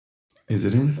Is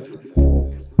it in?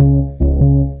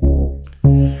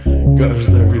 Gosh,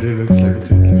 that really looks like a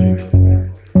toothpick.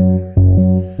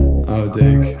 Oh,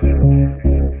 dick.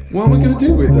 What am I gonna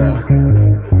do with that?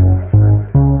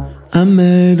 I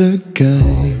met a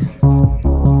guy,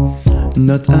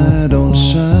 not at all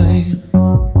shy.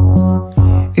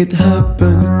 It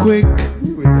happened quick.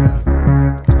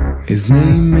 His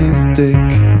name is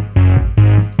Dick.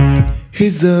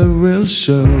 He's a real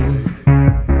show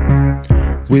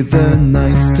with a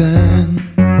nice tan.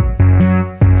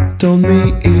 Told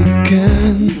me he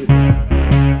can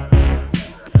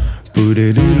put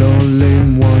it all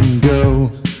in one go.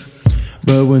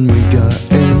 But when we got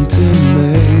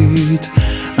intimate,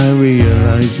 I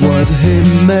realized what he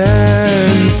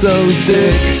meant. Oh,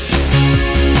 Dick,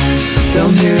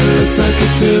 down here looks like a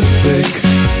toothpick.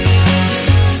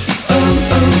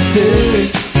 Oh,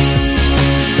 Dick,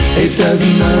 it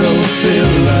doesn't at all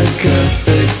feel like a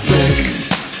thick stick.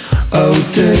 Oh,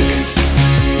 Dick,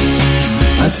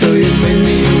 I thought you made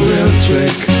me a real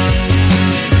trick.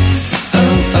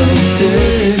 Oh,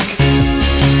 Dick,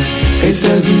 it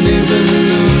doesn't even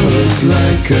look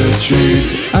like a treat.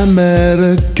 I met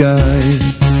a guy,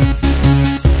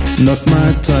 not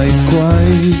my type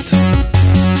quite,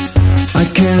 I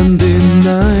can't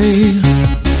deny.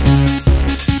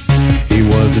 He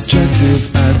was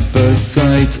attractive at first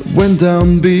sight. Went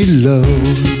down below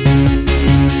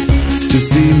to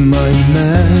see my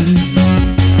man,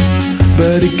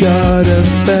 but he got a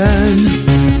ban,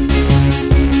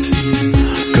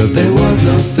 'cause there was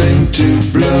nothing to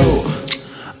blow.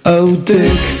 Oh,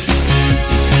 Dick,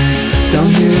 down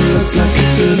here looks like a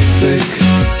toothpick.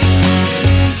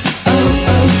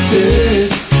 Oh,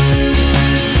 Dick,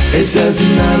 it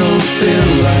doesn't at all feel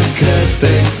like a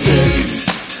thick stick.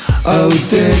 Oh,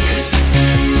 Dick,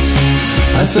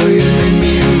 I thought you made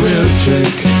me a real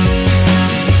trick.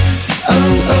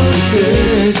 Oh,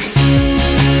 Dick,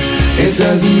 it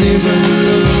doesn't even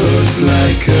look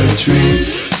like a treat.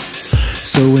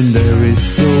 So when there is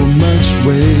so much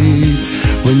weight,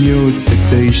 when your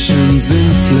expectations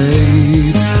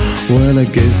inflate, well, I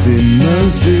guess it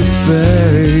must be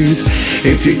fate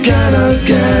if you cannot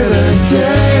get a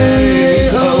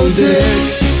date. Oh, Dick,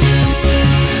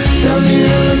 down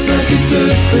here looks like a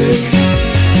toothpick.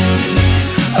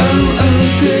 Oh,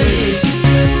 Dick,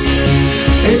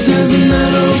 it doesn't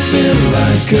at all feel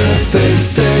like a thick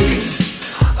stick.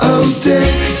 Oh,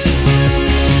 Dick,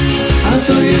 I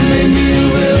thought you made me a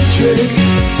real trick.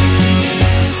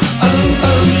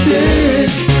 Oh,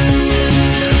 Dick,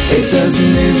 it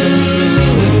doesn't even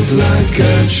look like a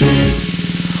treat.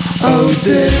 Oh,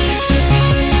 Dick,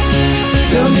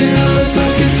 down here looks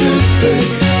like a toothpick.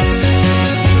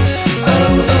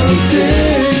 Oh,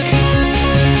 Dick,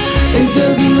 it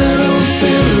doesn't at all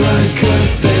feel like a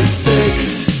thick stick.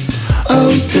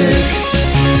 Oh, Dick,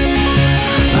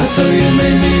 I thought you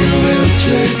made me a real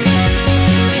trick.